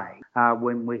the day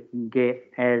when we can get,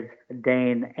 as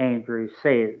Dan Andrews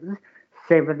says,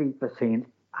 70%,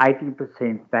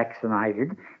 80%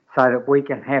 vaccinated so that we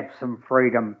can have some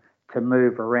freedom to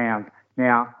move around.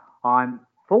 Now, I'm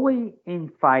fully in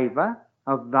favour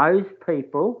of those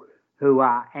people who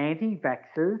are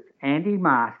anti-vaxxers,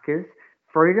 anti-maskers,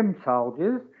 freedom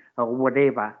soldiers, or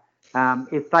whatever.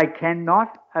 If they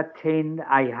cannot attend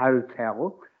a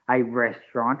hotel, a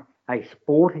restaurant, a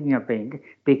sporting event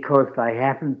because they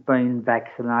haven't been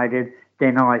vaccinated,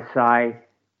 then I say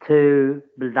too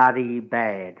bloody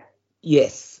bad.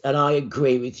 Yes, and I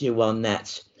agree with you on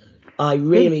that. I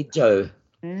really do.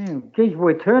 Geez,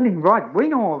 we're turning right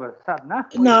wing all of a sudden,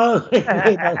 aren't we? No.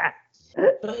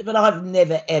 But I've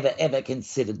never, ever, ever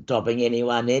considered dobbing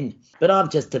anyone in. But I've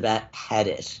just about had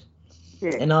it.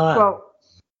 Yeah. And Well,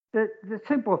 the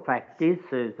simple fact is,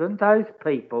 Susan, those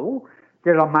people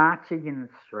that are marching in the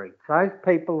streets, those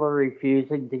people who are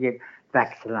refusing to get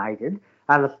vaccinated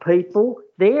are the people,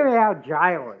 they're our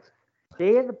jailers.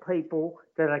 They're the people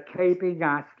that are keeping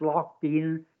us locked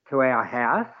in to our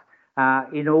house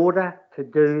in order to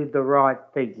do the right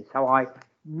thing. So I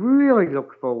really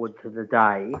look forward to the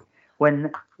day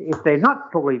when, if they're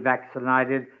not fully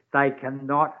vaccinated, they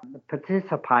cannot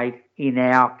participate in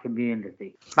our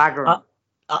community. Bugger 'em.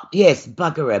 Yes,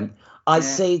 bugger him. I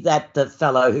see that the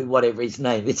fellow who, whatever his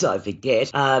name is, I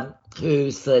forget,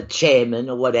 who's the chairman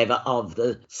or whatever of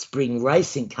the Spring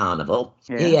Racing Carnival,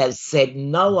 he has said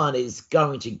no one is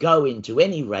going to go into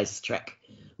any racetrack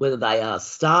whether they are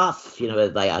staff, whether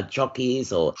they are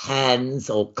jockeys or hands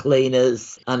or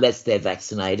cleaners, unless they're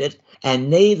vaccinated.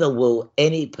 And neither will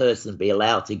any person be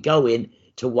allowed to go in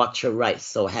to watch a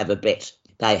race or have a bet.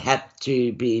 They have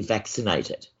to be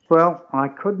vaccinated. Well, I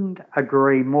couldn't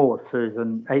agree more,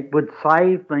 Susan. It would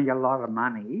save me a lot of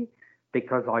money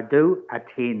because I do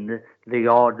attend the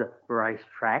odd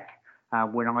racetrack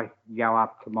when I go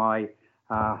up to my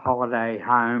holiday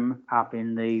home up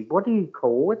in the, what do you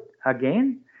call it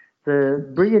again?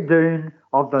 The Brigadoon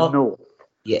of the North.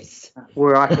 Yes.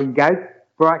 Where I can go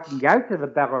to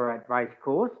the Ballarat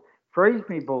racecourse, freeze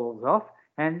me balls off,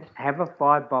 and have a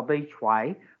 5 bob each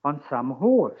way on some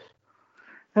horse.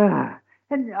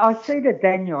 And I see that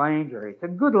Daniel Andrews,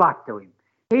 and good luck to him.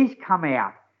 He's come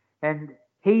out and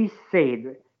he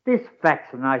said this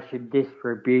vaccination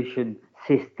distribution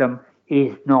system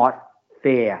is not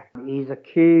fair. He's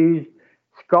accused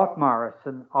Scott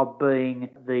Morrison of being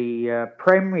the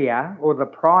Premier or the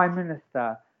Prime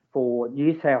Minister for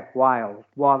New South Wales,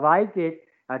 while they get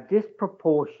a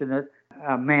disproportionate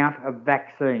amount of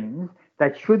vaccines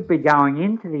that should be going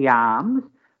into the arms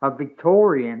of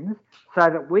Victorians so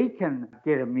that we can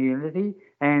get immunity.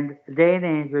 And Dan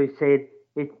Andrews said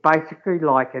it's basically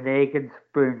like an egg and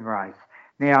spoon race.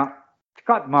 Now,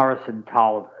 Scott Morrison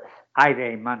told us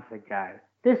 18 months ago,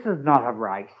 this is not a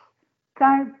race.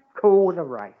 Don't call it a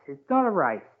race. It's not a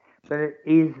race, but it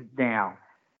is now.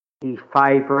 He's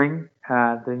favouring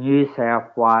the New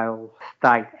South Wales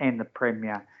state and the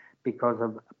Premier because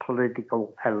of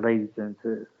political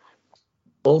allegiances.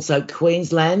 Also,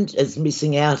 Queensland is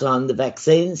missing out on the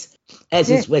vaccines, as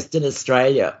is Western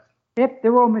Australia. Yep,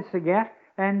 they're all missing out.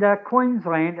 And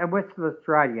Queensland and Western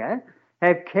Australia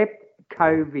have kept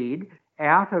COVID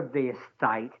out of their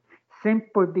state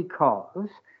simply because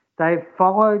they've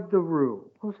followed the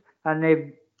rules and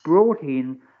they've brought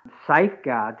in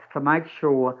safeguards to make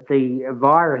sure the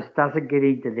virus doesn't get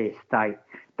into their state.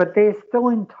 But they're still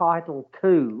entitled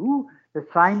to the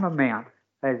same amount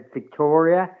as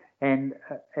Victoria and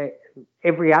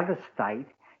every other state,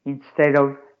 instead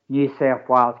of New South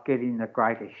Wales getting the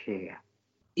greatest share.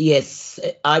 Yes,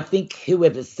 I think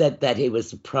whoever said that he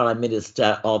was the Prime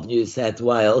Minister of New South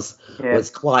Wales was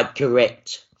quite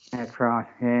correct. That's right,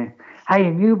 yeah. Hey,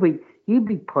 and you'd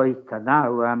be pleased to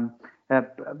know,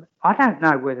 I don't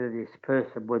know whether this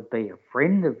person would be a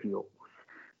friend of yours,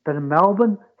 but a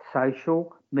Melbourne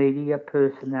social media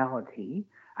personality,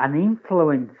 an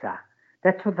influencer,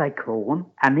 that's what they call them,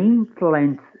 an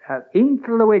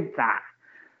influencer.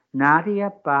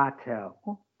 Nadia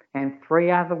Bartel and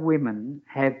 3 other women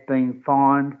have been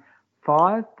fined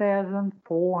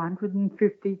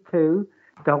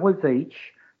 $5,452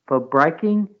 each for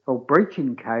breaking or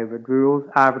breaching COVID rules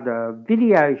after the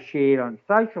video shared on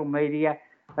social media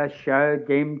showed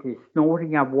them to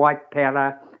snorting of white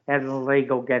powder at an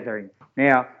illegal gathering.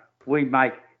 Now, we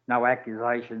make no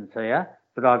accusations here,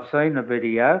 but I've seen the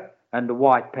video and the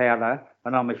white powder,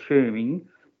 and I'm assuming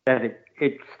that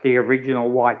it's the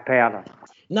original white powder.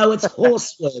 No, it's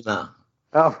horsewormer.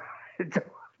 Oh, it's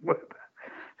horsewormer.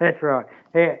 That's right.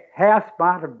 How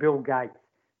smart of Bill Gates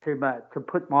to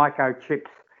put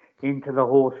microchips into the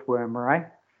horsewormer, eh?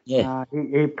 Yeah.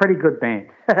 He's a pretty good man.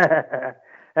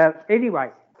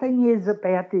 Anyway, thing is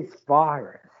about this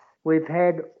virus, we've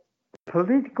had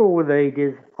political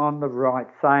leaders on the right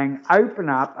saying, open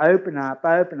up, open up,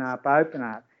 open up, open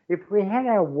up. If we had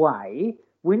our way,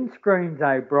 Windscreens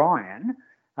O'Brien,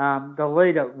 the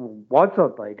leader, was a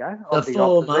leader of the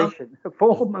opposition, the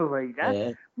former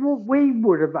leader, we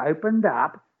would have opened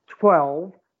up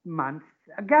 12 months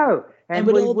ago. And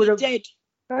we'd all be dead.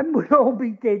 And we'd all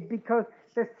be dead, because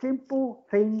the simple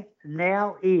thing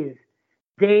now is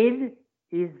dead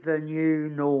is the new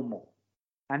normal.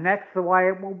 And that's the way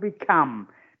it will become,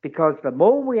 because the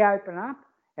more we open up,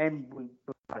 and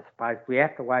I suppose we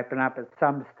have to open up at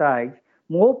some stage,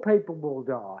 more people will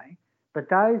die. But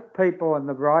those people on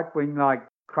the right wing, like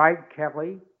Craig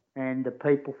Kelly and the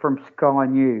people from Sky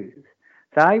News,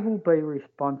 they will be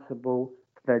responsible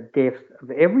for the deaths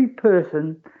of every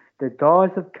person that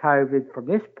dies of COVID from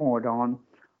this point on.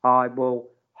 I will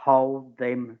hold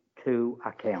them to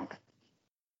account.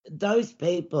 Those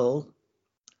people,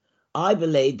 I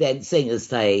believe, then, seeing as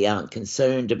they aren't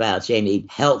concerned about any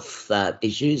health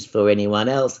issues for anyone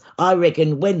else, I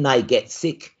reckon when they get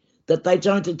sick that they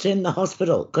don't attend the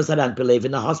hospital because they don't believe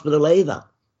in the hospital either.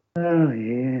 Oh,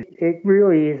 yeah. It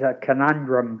really is a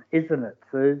conundrum, isn't it,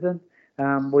 Susan?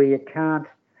 Where you can't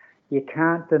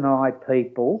deny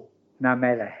people, no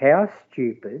matter how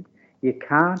stupid, you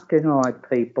can't deny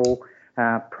people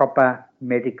proper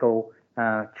medical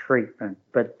treatment.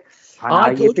 But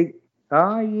I know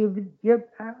Oh,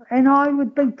 and I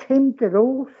would be tempted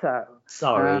also.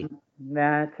 Sorry.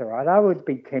 That's all right. I would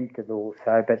be tempted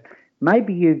also, but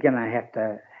maybe you're going to have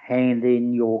to hand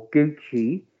in your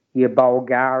Gucci, your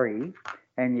Bulgari,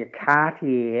 and your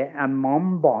Cartier and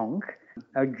Montblanc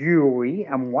jewellery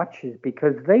and watches,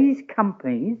 because these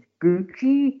companies,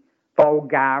 Gucci,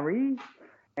 Bulgari,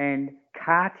 and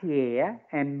Cartier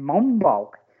and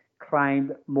Montblanc,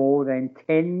 claimed more than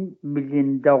 $10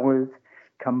 million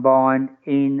combined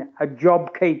in a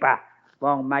JobKeeper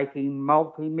while making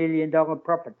multi-million-dollar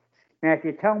profits. Now, if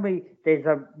you tell me there's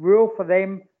a rule for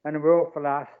them and a rule for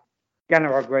us, going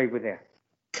to agree with you.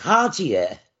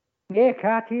 Cartier? Yeah,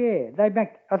 Cartier.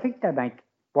 I think they make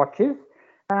watches.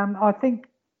 I think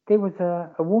there was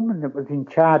a woman that was in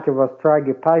charge of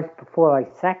Australia Post before they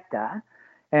sacked her,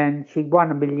 and she won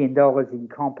 $1 million in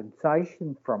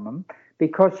compensation from them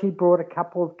because she brought a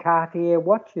couple of Cartier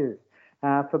watches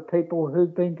for people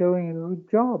who'd been doing a good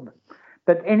job.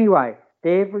 But anyway,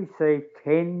 they've received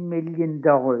 $10 million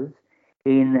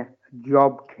in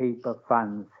JobKeeper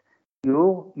funds.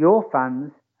 Your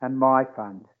funds and my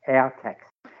funds, our tax.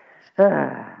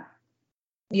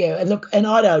 Yeah, and look, and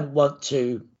I don't want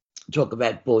to talk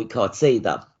about boycotts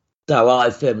either, though I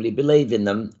firmly believe in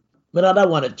them. But I don't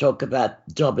want to talk about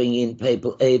jobbing in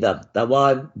people either, though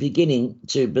I'm beginning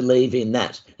to believe in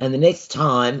that. And the next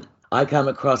time I come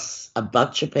across a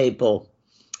bunch of people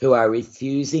who are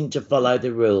refusing to follow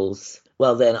the rules,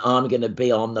 well, then I'm going to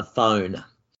be on the phone.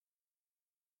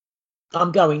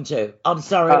 I'm going to. I'm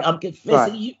sorry, I'm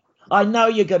confessing. Right. I know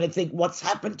you're going to think, what's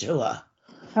happened to her?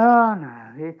 Oh,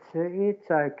 no, it's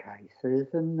okay,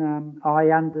 Susan.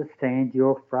 I understand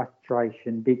your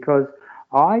frustration because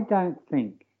I don't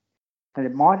think, and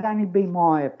it might only be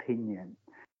my opinion,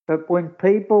 but when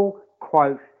people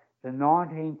quote the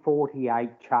 1948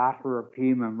 Charter of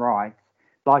Human Rights,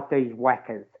 like these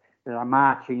whackers that are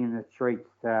marching in the streets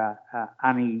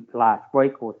only last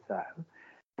week or so,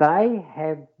 they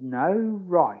have no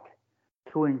right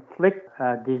to inflict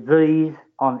a disease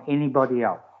on anybody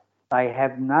else. They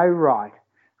have no right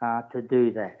to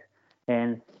do that.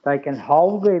 And they can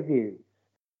hold their views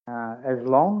as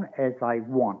long as they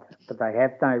want, but they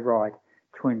have no right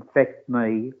to infect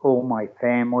me or my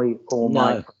family or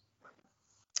my...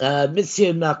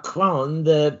 Monsieur Macron,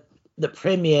 the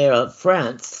Premier of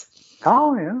France...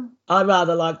 Oh, yeah. I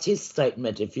rather liked his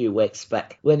statement a few weeks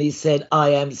back when he said, I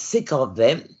am sick of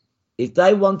them. If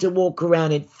they want to walk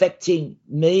around infecting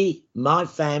me, my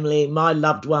family, my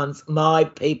loved ones, my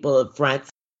people of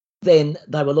France, then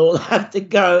they will all have to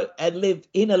go and live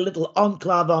in a little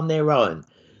enclave on their own.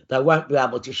 They won't be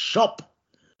able to shop.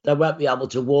 They won't be able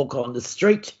to walk on the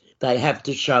street. They have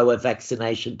to show a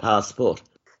vaccination passport.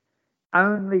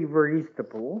 Only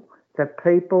reasonable that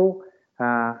people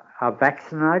are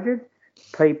vaccinated,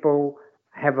 people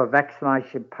have a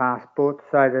vaccination passport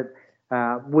so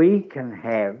that we can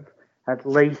have at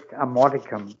least a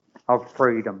modicum of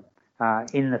freedom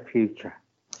in the future.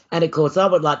 And, of course, I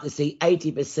would like to see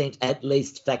 80% at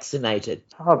least vaccinated.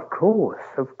 Of course.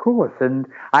 And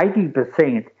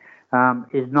 80%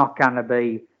 is not going to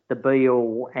be the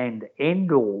be-all and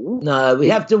end-all. No, we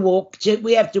have to work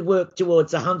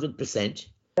towards 100%.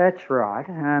 That's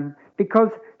right, because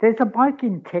there's a bloke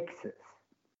in Texas.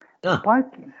 A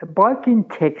bloke in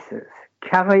Texas,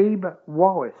 Caleb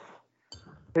Wallace,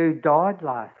 who died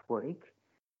last week.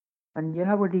 And you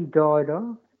know what he died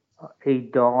of? He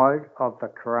died of the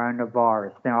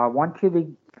coronavirus. Now, I want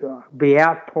you to be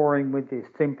outpouring with your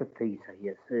sympathies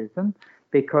here, Susan,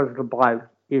 because the bloke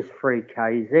is free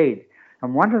KZ.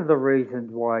 And one of the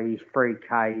reasons why he's free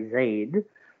KZ,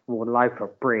 or loaf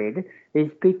of bread, is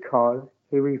because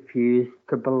he refused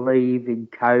to believe in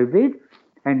COVID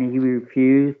and he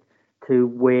refused to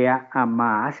wear a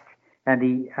mask, and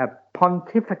he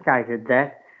pontificated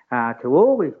that to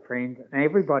all his friends and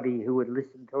everybody who would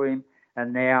listen to him,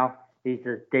 and now he's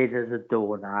as dead as a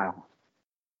doornail.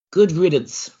 Good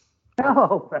riddance.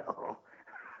 Oh,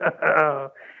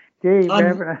 well. Gee,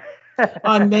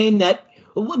 I mean that.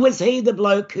 Was he the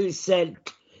bloke who said,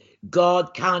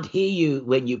 God can't hear you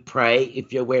when you pray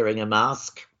if you're wearing a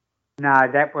mask? No,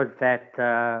 that was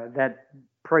that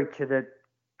preacher that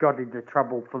got into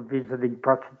trouble for visiting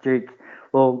prostitutes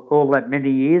all that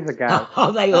many years ago.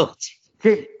 Oh, they all...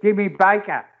 Jimmy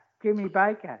Baker.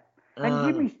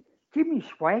 And Jimmy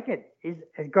Swaggart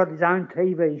has got his own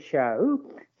TV show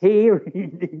here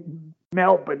in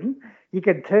Melbourne. You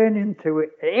can turn into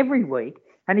it every week,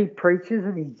 and he preaches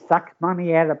and he sucks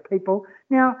money out of people.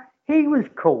 Now, he was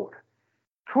caught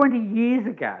 20 years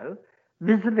ago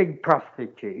visiting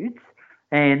prostitutes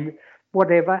and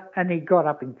whatever, and he got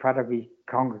up in front of his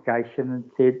congregation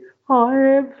and said, I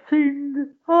have sinned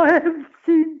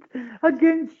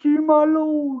against you, my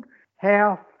Lord.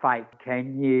 How fake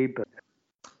can you be?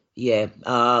 Yeah,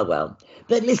 well.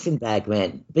 But listen,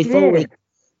 Bagman, Yeah.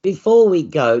 before we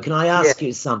go, can I ask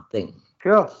you something?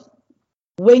 Sure,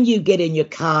 When you get in your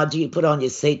car, do you put on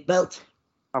your seatbelt?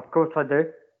 of course I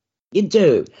do. You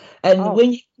do. And Oh.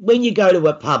 when you go to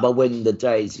a pub, or when the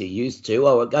days you used to,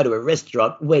 or go to a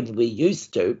restaurant when we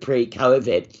used to,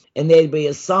 pre-COVID, and there'd be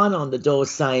a sign on the door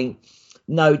saying,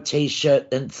 no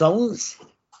T-shirt and thongs.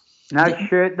 No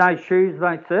shirt, no shoes,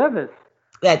 no service.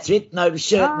 That's it, no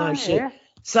shirt, no Oh, shoe. yeah.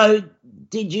 So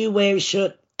did you wear a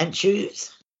shirt and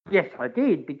shoes? Yes, I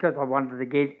did, because I wanted to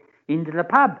get into the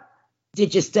pub.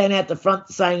 Did you stand out the front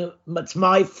saying, it's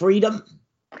my freedom?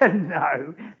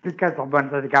 No, because I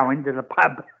wanted to go into the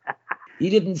pub. You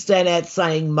didn't stand out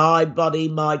saying, my body,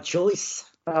 my choice?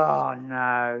 Oh,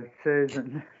 no,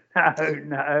 Susan.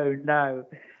 No.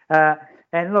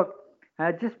 And look,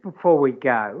 just before we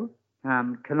go,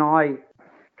 can I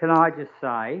just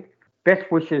say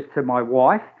best wishes to my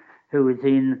wife, who is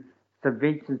in St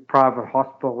Vincent's Private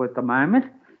Hospital at the moment,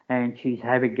 and she's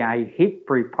having a hip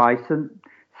replacement.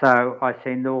 So I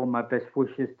send all my best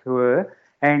wishes to her.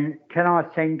 And can I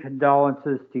send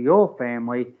condolences to your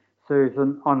family,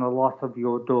 Susan, on the loss of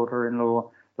your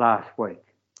daughter-in-law last week?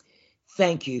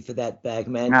 Thank you for that,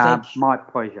 Bagman. Thank you. My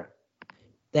pleasure.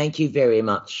 Thank you very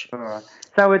much. All right.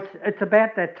 So it's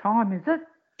about that time, is it?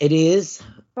 It is.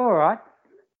 All right.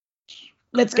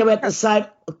 Let's go out the same.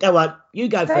 Go on. You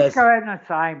go Let's first. go out in the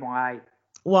same way.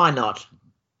 Why not?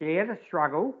 Dare to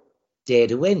struggle. Dare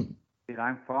to win. You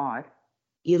don't fight.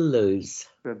 You lose.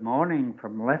 Good morning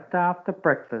from Left After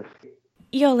Breakfast.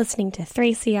 You're listening to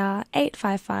 3CR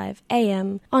 855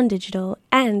 AM on digital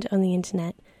and on the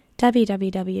internet.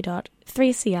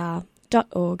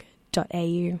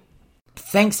 www.3cr.org.au.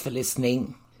 Thanks for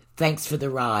listening. Thanks for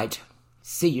the ride.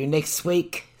 See you next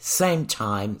week. Same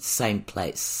time, same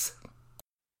place.